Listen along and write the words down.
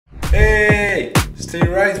Stay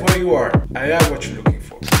right where you are. I have what you're looking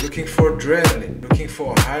for. Looking for adrenaline, looking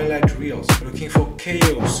for highlight reels, looking for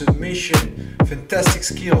KO, submission, fantastic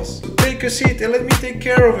skills. So take a seat and let me take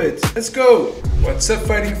care of it. Let's go! What's up,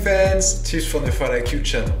 fighting fans? Tips from the Fight IQ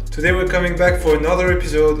channel. Today we're coming back for another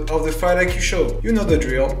episode of the Fight IQ show. You know the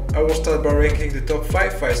drill. I will start by ranking the top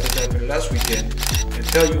 5 fights that happened last weekend and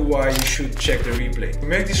tell you why you should check the replay. To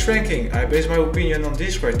make this ranking, I base my opinion on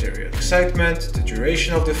these criteria: excitement, the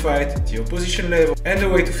duration of the fight, the opposition level, and the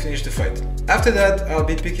way to finish the fight. After that, I'll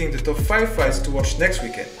be picking the top 5 fights to watch next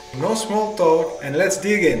weekend. No small talk, and let's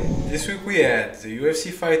dig in. This week we had the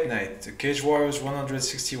UFC Fight Night, the Cage Warriors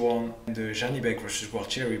 161, and the Janibek vs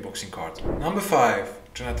Gualtieri boxing card. Number 5.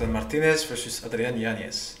 Jonathan Martinez vs Adrian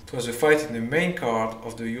Yanez. It was a fight in the main card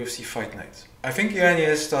of the UFC Fight Night. I think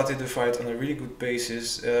Yanez started the fight on a really good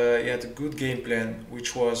basis. He had a good game plan,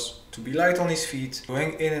 which was to be light on his feet,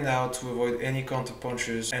 going in and out to avoid any counter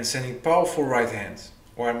punches, and sending powerful right hands.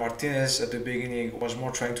 While Martinez at the beginning was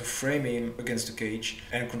more trying to frame him against the cage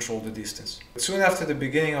and control the distance. But soon after the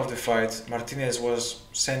beginning of the fight, Martinez was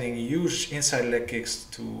sending huge inside leg kicks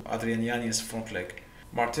to Adrian Yanez's front leg.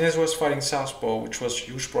 Martinez was fighting southpaw, which was a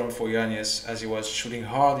huge problem for Yanez, as he was shooting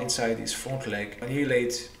hard inside his front leg,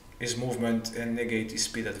 annihilate his movement and negate his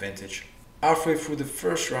speed advantage. Halfway through the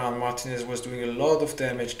first round, Martinez was doing a lot of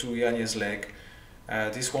damage to Yanez's leg.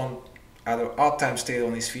 This one had a hard time staying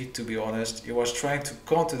on his feet, to be honest. He was trying to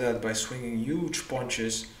counter that by swinging huge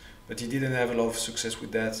punches, but he didn't have a lot of success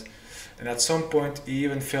with that. And at some point he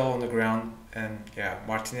even fell on the ground, and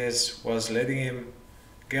Martinez was letting him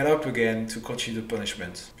get up again to continue the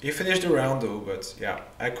punishment. He finished the round though, but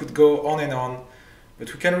I could go on and on,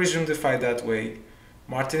 but we can resume the fight that way.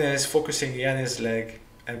 Martinez focusing Yanez's leg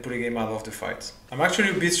and putting him out of the fight. I'm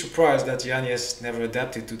actually a bit surprised that Yanez never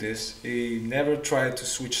adapted to this. He never tried to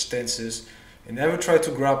switch stances, he never tried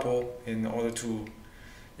to grapple in order to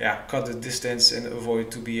cut the distance and avoid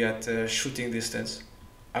to be at shooting distance.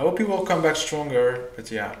 I hope he will come back stronger, but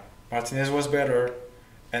Martinez was better,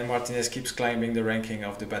 and Martinez keeps climbing the ranking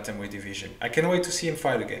of the bantamweight division. I can't wait to see him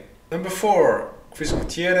fight again. Number 4. Chris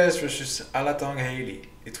Gutierrez vs Alatang Haley.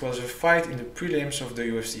 It was a fight in the prelims of the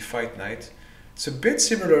UFC Fight Night. It's a bit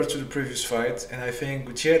similar to the previous fight, and I think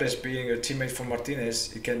Gutierrez being a teammate for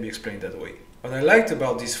Martinez, it can be explained that way. What I liked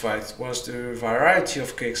about this fight was the variety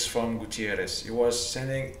of kicks from Gutierrez. He was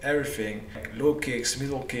sending everything, like low kicks,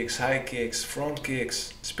 middle kicks, high kicks, front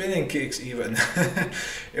kicks, spinning kicks even.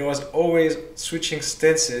 He was always switching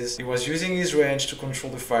stances. He was using his range to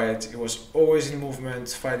control the fight. He was always in movement,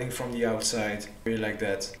 fighting from the outside. Really like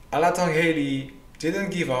that. Alatang Haley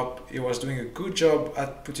didn't give up. He was doing a good job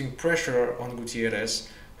at putting pressure on Gutierrez,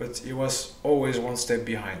 but he was always one step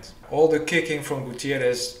behind. All the kicking from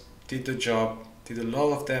Gutierrez did the job, did a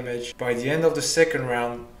lot of damage. By the end of the second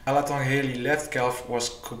round, Alatang Haley's left calf was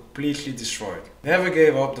completely destroyed. Never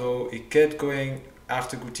gave up though, he kept going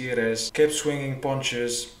after Gutierrez, kept swinging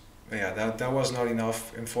punches. That was not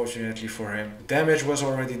enough, unfortunately for him. The damage was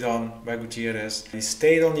already done by Gutierrez. He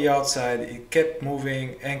stayed on the outside, he kept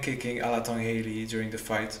moving and kicking Alatang Haley during the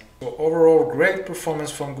fight. So overall, great performance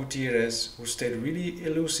from Gutierrez, who stayed really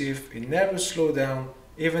elusive. He never slowed down.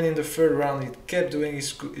 Even in the third round, he kept doing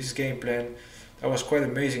his game plan. That was quite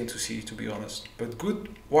amazing to see, to be honest. But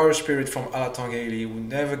good warrior spirit from Alatang Haley, who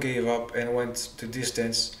never gave up and went the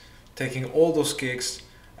distance, taking all those kicks,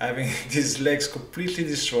 having his legs completely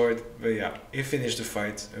destroyed. But he finished the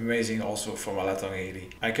fight. Amazing also from Alatang Haley.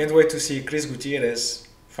 I can't wait to see Chris Gutierrez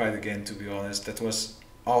fight again, to be honest. That was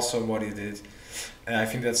awesome what he did. And I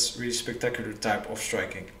think that's really spectacular type of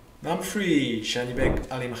striking. Number 3. Janibek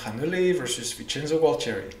Alimkhanuly vs Vincenzo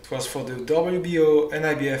Gualtieri. It was for the WBO and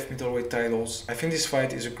IBF middleweight titles. I think this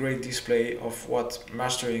fight is a great display of what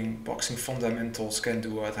mastering boxing fundamentals can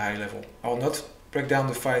do at a high level. I will not break down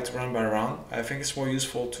the fight round by round. I think it's more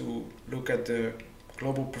useful to look at the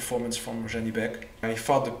global performance from Janibek. He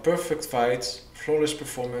fought the perfect fight, flawless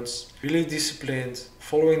performance, really disciplined,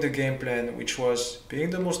 following the game plan, which was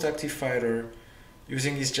being the most active fighter,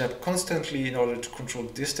 using his jab constantly in order to control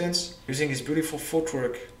distance, using his beautiful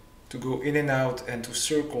footwork to go in and out and to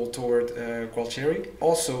circle toward Gualtieri.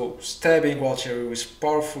 Also stabbing Gualtieri with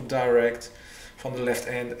powerful direct from the left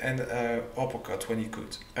hand and uppercut when he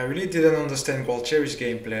could. I really didn't understand Gualtieri's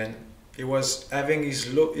game plan. He was having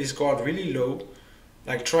his guard really low,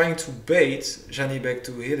 like trying to bait Janibek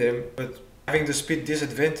to hit him, but having the speed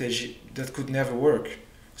disadvantage that could never work.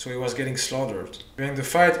 So he was getting slaughtered. During the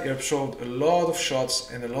fight, he absorbed a lot of shots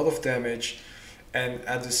and a lot of damage, and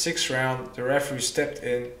at the 6th round, the referee stepped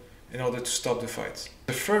in order to stop the fight.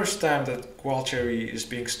 The first time that Gualtieri is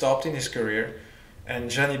being stopped in his career, and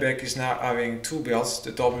Janibek is now having 2 belts,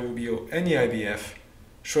 the WBO and the IBF.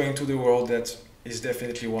 showing to the world that he's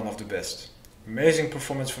definitely one of the best. Amazing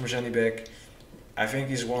performance from Janibek. I think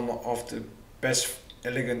he's one of the best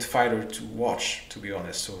elegant fighter to watch, to be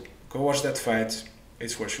honest. So go watch that fight,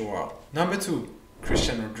 it's worth your while. Number 2,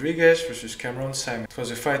 Christian Rodriguez versus Cameron Saaiman. It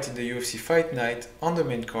was a fight in the UFC Fight Night on the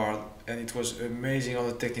main card, and it was amazing on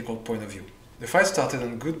a technical point of view. The fight started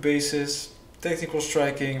on good basis, technical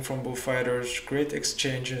striking from both fighters, great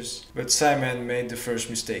exchanges, but Saaiman made the first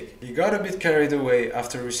mistake. He got a bit carried away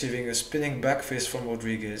after receiving a spinning back fist from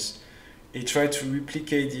Rodriguez. He tried to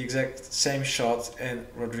replicate the exact same shot and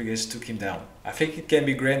Rodriguez took him down. I think it can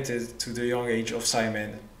be granted to the young age of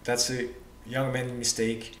Saaiman. That's a young man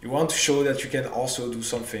mistake. You want to show that you can also do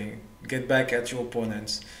something, get back at your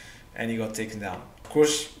opponents, and he got taken down. Of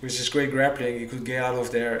course, with his great grappling, he could get out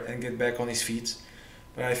of there and get back on his feet.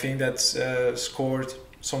 But I think that scored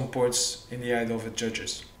some points in the eye of the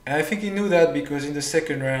judges. And I think he knew that because in the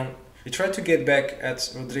second round, he tried to get back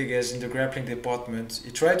at Rodriguez in the grappling department. He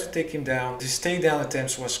tried to take him down. His takedown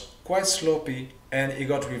attempts was quite sloppy and he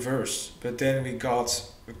got reversed. But then we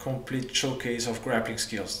got a complete showcase of grappling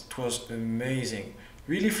skills. It was amazing.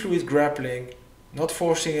 Really fluid grappling, not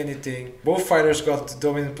forcing anything. Both fighters got the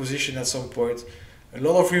dominant position at some point. A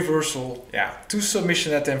lot of reversal. Yeah, 2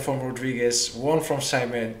 submission attempts from Rodriguez, 1 from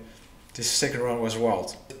Saaiman. This second round was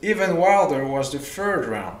wild. Even wilder was the third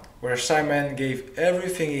round, where Saaiman gave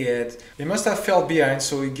everything he had. He must have felt behind,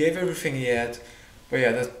 so he gave everything he had. But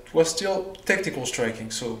yeah, that was still technical striking,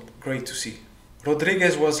 so great to see.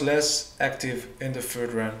 Rodriguez was less active in the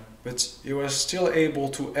third round, but he was still able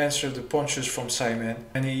to answer the punches from Saaiman.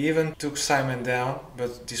 And he even took Saaiman down,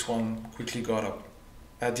 but this one quickly got up.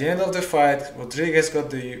 At the end of the fight, Rodriguez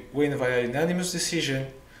got the win via unanimous decision.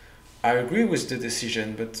 I agree with the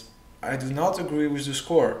decision, but I do not agree with the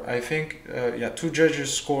score. I think 2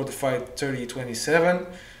 judges scored the fight 30-27,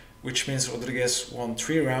 which means Rodriguez won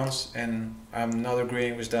 3 rounds, and I'm not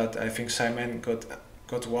agreeing with that. I think Saaiman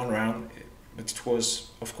got 1 round, but it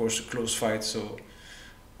was of course a close fight, so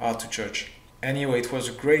hard to judge. Anyway, it was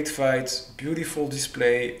a great fight, beautiful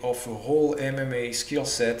display of a whole MMA skill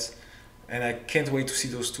set, and I can't wait to see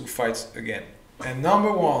those 2 fights again. And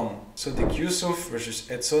number 1, Sodiq Yusuff versus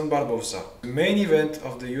Edson Barboza. The main event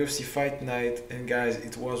of the UFC Fight Night, and guys,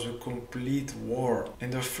 it was a complete war. In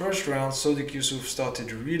the first round, Sodiq Yusuff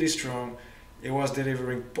started really strong. He was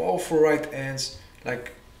delivering powerful right hands,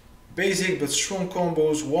 like basic but strong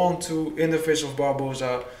combos, 1-2 in the face of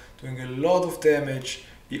Barboza, doing a lot of damage.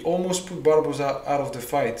 He almost put Barboza out of the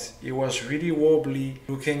fight. He was really wobbly,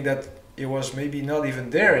 looking that he was maybe not even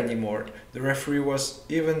there anymore. The referee was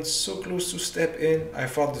even so close to step in, I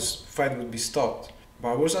thought this fight would be stopped.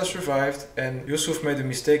 Barboza survived, and Yusuff made a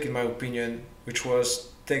mistake in my opinion, which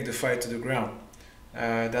was take the fight to the ground.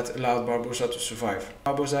 That allowed Barboza to survive.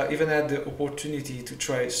 Barboza even had the opportunity to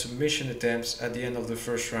try submission attempts at the end of the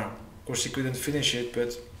first round. Of course he couldn't finish it,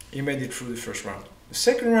 but he made it through the first round. The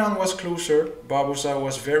second round was closer. Barboza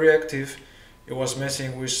was very active. He was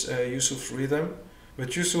messing with Yusuff's rhythm.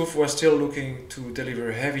 But Yusuff was still looking to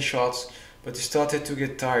deliver heavy shots, but he started to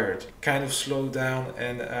get tired, kind of slowed down,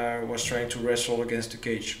 and was trying to wrestle against the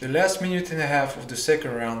cage. The last minute and a half of the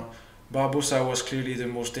second round, Barboza was clearly the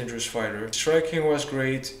most dangerous fighter. His striking was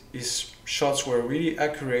great, his shots were really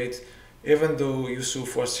accurate, even though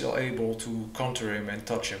Yusuff was still able to counter him and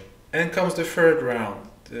touch him. And comes the third round,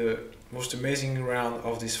 the most amazing round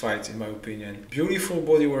of this fight in my opinion. Beautiful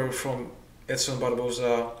bodywork from Edson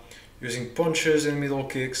Barboza, using punches and middle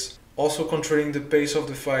kicks, also controlling the pace of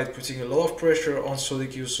the fight, putting a lot of pressure on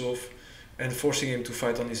Sodiq Yusuff and forcing him to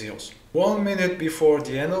fight on his heels. 1 minute before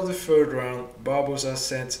the end of the third round, Barboza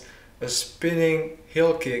sent a spinning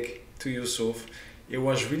heel kick to Yusuff. It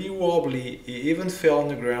was really wobbly, he even fell on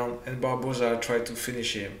the ground, and Barboza tried to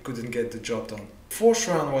finish him, couldn't get the job done. Fourth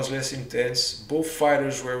round was less intense, both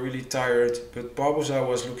fighters were really tired, but Barboza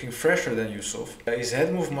was looking fresher than Yusuff. His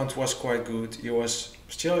head movement was quite good, he was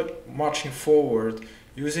still marching forward,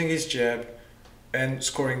 using his jab and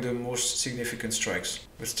scoring the most significant strikes.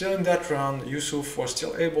 But still in that round, Yusuff was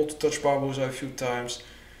still able to touch Barboza a few times.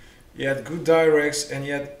 He had good directs and he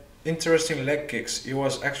had interesting leg kicks. He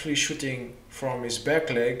was actually shooting from his back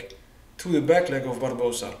leg to the back leg of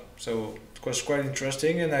Barboza. So it was quite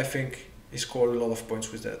interesting, and I think he scored a lot of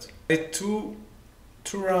points with that. They had two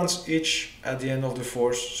rounds each at the end of the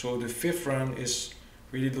fourth, so the fifth round is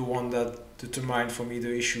really the one that determined for me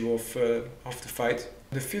the issue of the fight.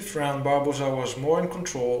 In the fifth round, Barboza was more in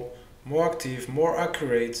control, more active, more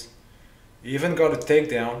accurate. He even got a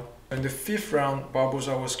takedown. In the fifth round,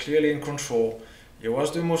 Barboza was clearly in control. He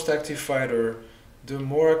was the most active fighter, the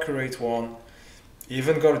more accurate one. He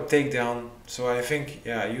even got a takedown. So I think,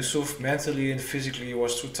 yeah, Yusuf mentally and physically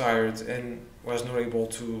was too tired and was not able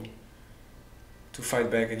to fight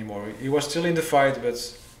back anymore. He was still in the fight, but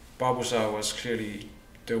Barbosa was clearly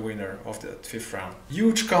the winner of that 5th round.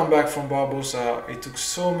 Huge comeback from Barbosa. He took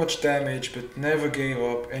so much damage but never gave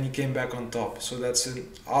up, and he came back on top. So that's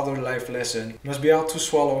another life lesson. Must be hard to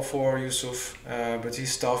swallow for Yusuf, but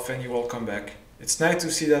he's tough and he will come back. It's nice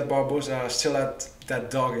to see that Barbosa still had that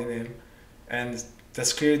dog in him, and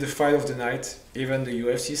that's clearly the fight of the night. Even the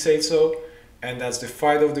UFC said so, and that's the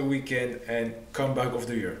fight of the weekend and comeback of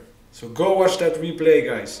the year. So go watch that replay,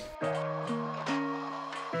 guys.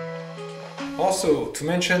 Also, to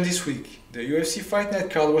mention this week, the UFC Fight Night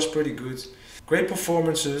card was pretty good. Great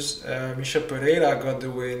performances. Misha Pereira got the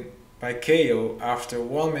win by KO after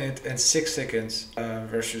 1 minute and 6 seconds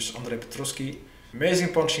versus Andrei Petroski.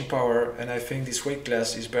 Amazing punching power, and I think this weight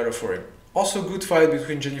class is better for him. Also, good fight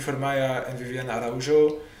between Jennifer Maia and Viviana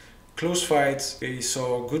Araujo. Close fight. We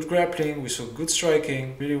saw good grappling, we saw good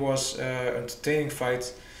striking. Really was an entertaining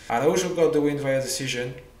fight. Araujo got the win via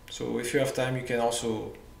decision, so if you have time you can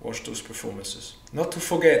also watch those performances. Not to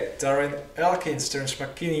forget, Darren Elkins, Terence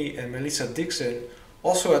McKinney and Melissa Dixon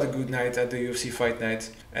also had a good night at the UFC Fight Night,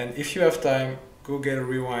 and if you have time, go get a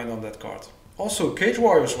rewind on that card. Also, Cage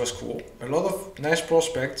Warriors was cool. A lot of nice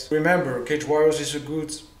prospects. Remember, Cage Warriors is a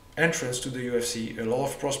good entrance to the UFC. A lot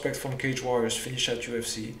of prospects from Cage Warriors finish at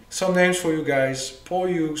UFC. Some names for you guys: Paul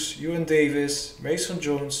Hughes, Ewan Davis, Mason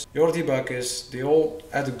Jones, Jordi Bakes. They all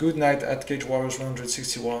had a good night at Cage Warriors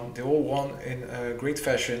 161. They all won in great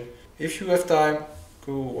fashion. If you have time,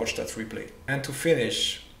 go watch that replay. And to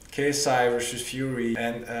finish, KSI versus Fury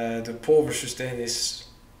and the Paul versus Dennis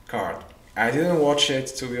card. I didn't watch it,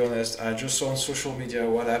 to be honest. I just saw on social media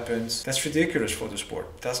what happened. That's ridiculous for the sport.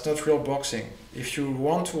 That's not real boxing. If you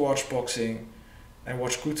want to watch boxing and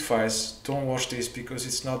watch good fights, don't watch this, because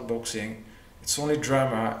it's not boxing. It's only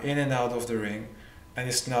drama in and out of the ring, and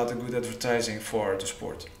it's not a good advertising for the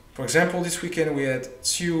sport. For example, this weekend we had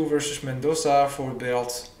Tsu versus Mendoza for a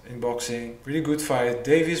belt in boxing. Really good fight.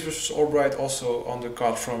 Davis versus Albright also on the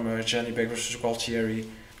card from Gianni Beck versus Gualtieri.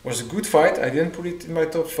 Was a good fight. I didn't put it in my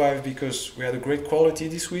top 5 because we had a great quality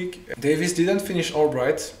this week. Davis didn't finish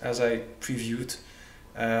Albright as I previewed.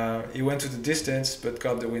 He went to the distance but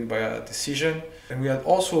got the win by a decision. And we had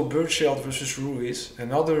also Burchard versus Ruiz,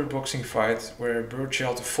 another boxing fight where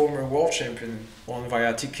Burchard, the former world champion, won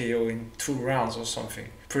via TKO in 2 rounds or something.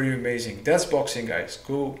 Pretty amazing. That's boxing, guys.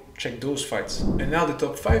 Go check those fights. And now the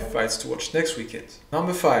top 5 fights to watch next weekend.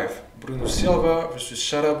 Number 5, Bruno Silva versus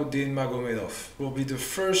Sharabuddin Magomedov will be the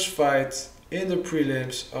first fight in the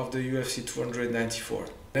prelims of the UFC 294.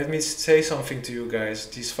 Let me say something to you guys.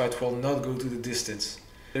 This fight will not go to the distance.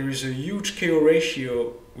 There is a huge KO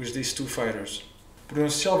ratio with these 2 fighters. Bruno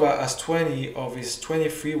Silva has 20 of his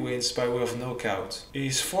 23 wins by way of knockout. He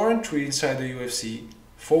is 4-3 inside the UFC,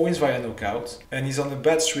 4 wins via knockout, and he's on a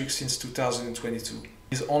bad streak since 2022.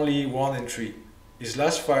 He's only 1-3. His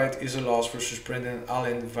last fight is a loss versus Brendan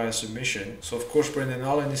Allen via submission. So of course Brendan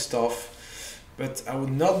Allen is tough, but I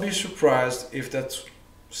would not be surprised if that's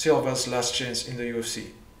Silva's last chance in the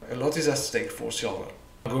UFC. A lot is at stake for Silva.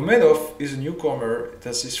 Magomedov is a newcomer.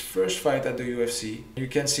 That's his first fight at the UFC. You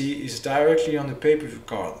can see he's directly on the pay-per-view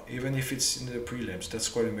card, even if it's in the prelims. That's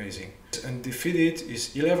quite amazing. Undefeated is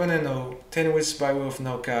 11-0, 10 wins by way of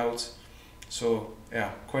knockout. So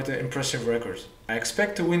yeah, quite an impressive record. I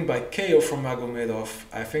expect a win by KO from Magomedov.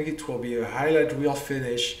 I think it will be a highlight reel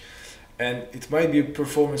finish, and it might be a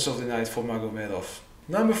performance of the night for Magomedov.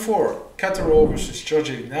 Number 4, Catterall versus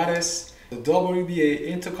Jorge Linares. The WBA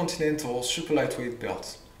Intercontinental Super Lightweight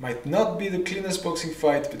belt. Might not be the cleanest boxing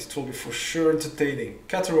fight, but it will be for sure entertaining.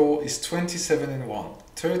 Catterall is 27-1,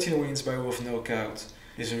 13 wins by way of knockout.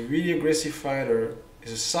 He's a really aggressive fighter.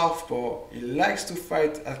 He's a southpaw. He likes to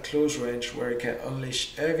fight at close range where he can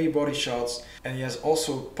unleash heavy body shots, and he has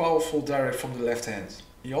also a powerful direct from the left hand.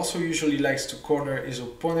 He also usually likes to corner his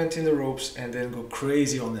opponent in the ropes and then go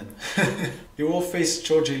crazy on them. He will face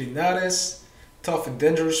Jorge Linares, tough and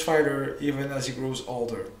dangerous fighter even as he grows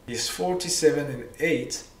older. He's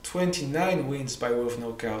 47-8, 29 wins by way of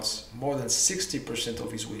knockouts, more than 60%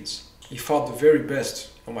 of his wins. He fought the very best: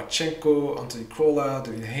 Lomachenko, Anthony Crolla,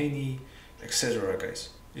 Devin Haney, etc. guys.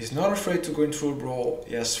 He's not afraid to go into a brawl.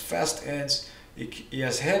 He has fast hands, he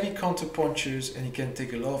has heavy counter punches, and he can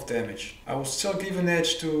take a lot of damage. I will still give an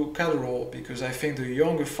edge to Catterall because I think the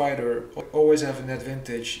younger fighter always have an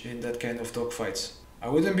advantage in that kind of dogfights. I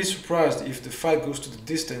wouldn't be surprised if the fight goes to the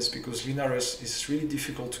distance because Linares is really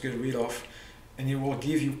difficult to get rid of, and he will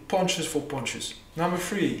give you punches for punches. Number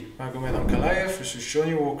 3, Magomed Ankalaev versus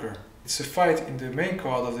Johnny Walker. It's a fight in the main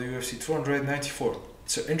card of the UFC 294.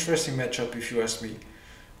 It's an interesting matchup if you ask me.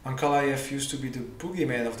 Ankalaev used to be the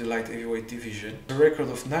boogeyman of the light heavyweight division, a record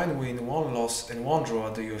of 9 wins, 1 loss and 1 draw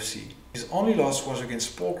at the UFC. His only loss was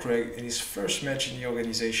against Paul Craig in his first match in the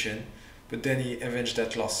organization, but then he avenged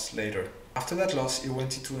that loss later. After that loss, he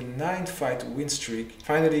went into a 9-fight win streak,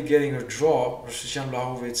 finally getting a draw versus Jan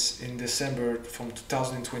Blachowicz in December from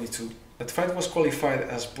 2022. That fight was qualified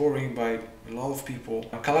as boring by a lot of people.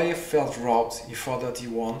 Ankalaev felt robbed, he thought that he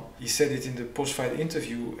won. He said it in the post-fight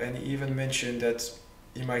interview, and he even mentioned that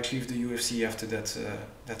he might leave the UFC after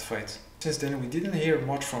that fight. Since then we didn't hear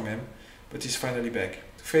much from him, but he's finally back.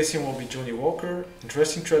 To face him will be Johnny Walker,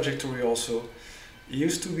 interesting trajectory also. He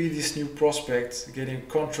used to be this new prospect, getting a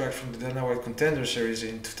contract from the Dana White Contender Series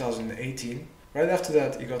in 2018. Right after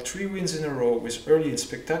that he got 3 wins in a row with early and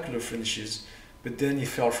spectacular finishes, but then he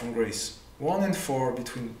fell from grace. 1-4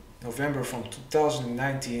 between November from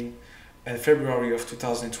 2019 and February of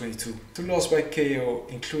 2022. 2 losses by KO,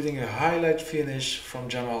 including a highlight finish from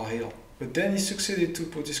Jamal Hill. But then he succeeded to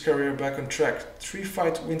put his career back on track.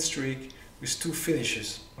 3-fight win streak with 2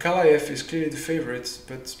 finishes. Ankalaev is clearly the favorite,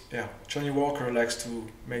 but yeah, Johnny Walker likes to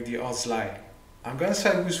make the odds lie. I'm gonna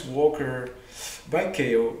side with Walker by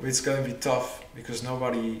KO, but it's gonna be tough because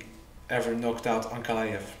nobody ever knocked out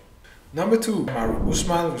Ankalaev. Number 2, Kamaru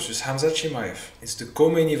Usman vs Khamzat Chimaev. It's the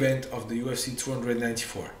co-main event of the UFC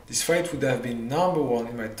 294. This fight would have been number 1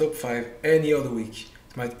 in my top 5 any other week.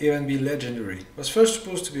 It might even be legendary. It was first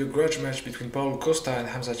supposed to be a grudge match between Paulo Costa and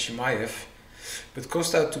Khamzat Chimaev, but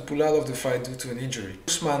Costa had to pull out of the fight due to an injury.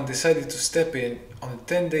 Usman decided to step in on a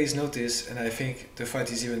 10 days notice, and I think the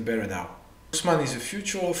fight is even better now. Usman is a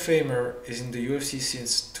future Hall of Famer, is in the UFC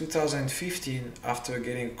since 2015 after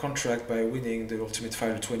getting a contract by winning the Ultimate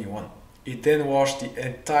Fighter 21. He then washed the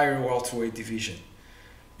entire welterweight division.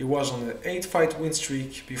 He was on an 8-fight win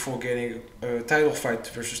streak before getting a title fight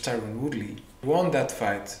versus Tyron Woodley. He won that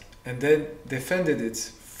fight and then defended it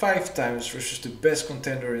 5 times versus the best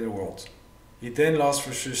contender in the world. He then lost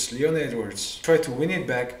versus Leon Edwards. Tried to win it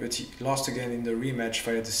back, but he lost again in the rematch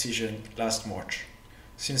via decision last March.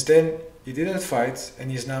 Since then, he didn't fight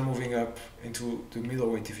and he is now moving up into the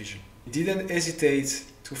middleweight division. He didn't hesitate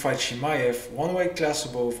to fight Chimaev 1 weight class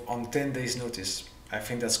above on 10 days notice. I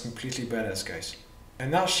think that's completely badass, guys.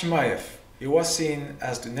 And now Chimaev. He was seen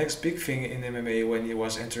as the next big thing in MMA when he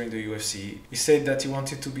was entering the UFC. He said that he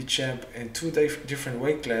wanted to be champ in 2 different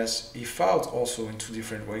weight classes. He fought also in 2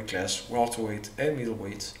 different weight classes, welterweight and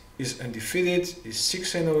middleweight. He's undefeated, he's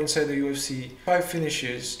 6-0 inside the UFC, 5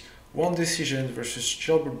 finishes, 1 decision versus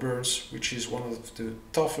Gilbert Burns, which is one of the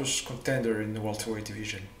toughest contender in the welterweight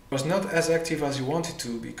division. He was not as active as he wanted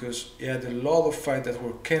to because he had a lot of fights that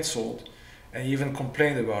were cancelled, and he even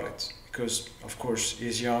complained about it because of course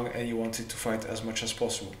he's young and he wanted to fight as much as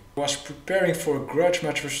possible. He was preparing for a grudge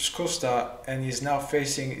match versus Costa and he's now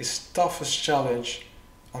facing his toughest challenge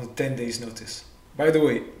on 10 days notice. By the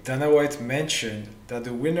way, Dana White mentioned that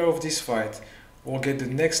the winner of this fight will get the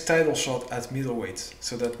next title shot at middleweight,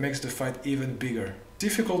 so that makes the fight even bigger.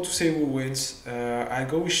 Difficult to say who wins. I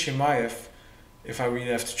go with Chimaev if I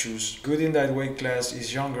really have to choose. Good in that weight class,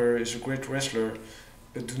 is younger, is a great wrestler,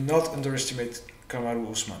 but do not underestimate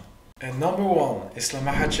Kamaru Usman. And number 1, Islam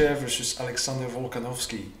Makhachev vs Alexander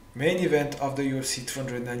Volkanovski. Main event of the UFC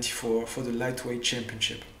 294 for the lightweight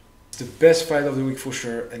championship. It's the best fight of the week for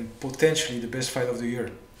sure, and potentially the best fight of the year.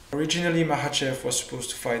 Originally Makhachev was supposed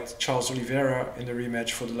to fight Charles Oliveira in the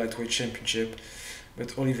rematch for the lightweight championship,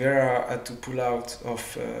 but Oliveira had to pull out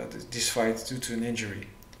of this fight due to an injury.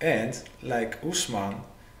 And, like Usman,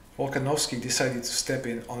 Volkanovski decided to step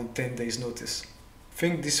in on 10 days notice. I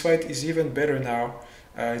think this fight is even better now.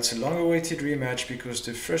 It's a long-awaited rematch because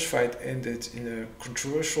the first fight ended in a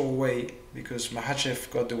controversial way because Makhachev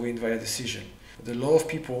got the win via decision. But a lot of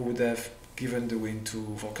people would have given the win to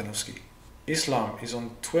Volkanovski. Islam is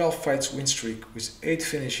on 12 fights win streak with 8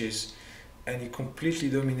 finishes, and he completely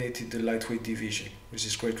dominated the lightweight division with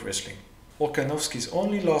his great wrestling. Volkanovski's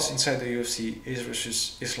only loss inside the UFC is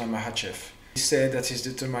versus Islam Makhachev. He said that he's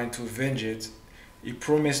determined to avenge it. He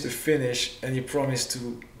promised a finish and he promised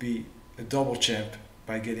to be a double champ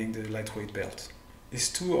by getting the lightweight belt. He's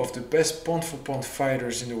 2 of the best pound-for-pound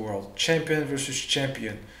fighters in the world, champion versus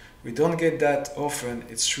champion. We don't get that often.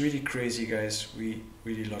 It's really crazy, guys. We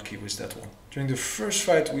really lucky with that one. During the first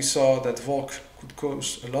fight we saw that Volk could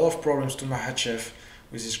cause a lot of problems to Makhachev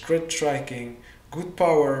with his great striking, good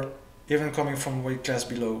power, even coming from weight class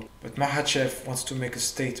below. But Makhachev wants to make a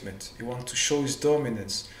statement. He wants to show his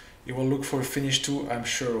dominance. He will look for a finish too, I'm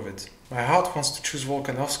sure of it. My heart wants to choose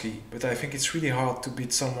Volkanovski, but I think it's really hard to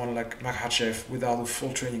beat someone like Makhachev without a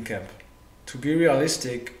full training camp. To be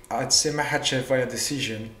realistic, I'd say Makhachev via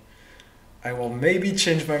decision. I will maybe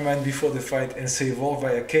change my mind before the fight and say Volk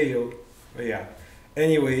via KO. But yeah.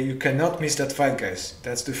 Anyway, you cannot miss that fight, guys.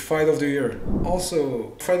 That's the fight of the year.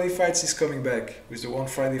 Also, Friday Fights is coming back with the One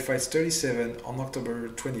Friday Fights 37 on October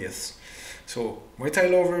 20th. So, Muay Thai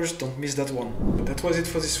lovers, don't miss that one. But that was it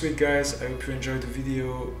for this week, guys. I hope you enjoyed the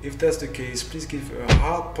video. If that's the case, please give a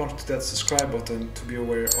hard punch to that subscribe button to be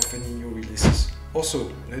aware of any new releases.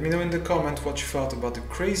 Also, let me know in the comment what you felt about the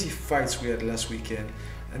crazy fights we had last weekend,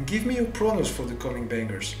 and give me your pronos for the coming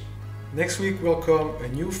bangers. Next week will come a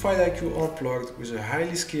new Fight IQ Unplugged with a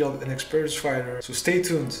highly skilled and experienced fighter, so stay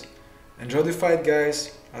tuned. Enjoy the fight,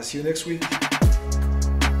 guys. I'll see you next week.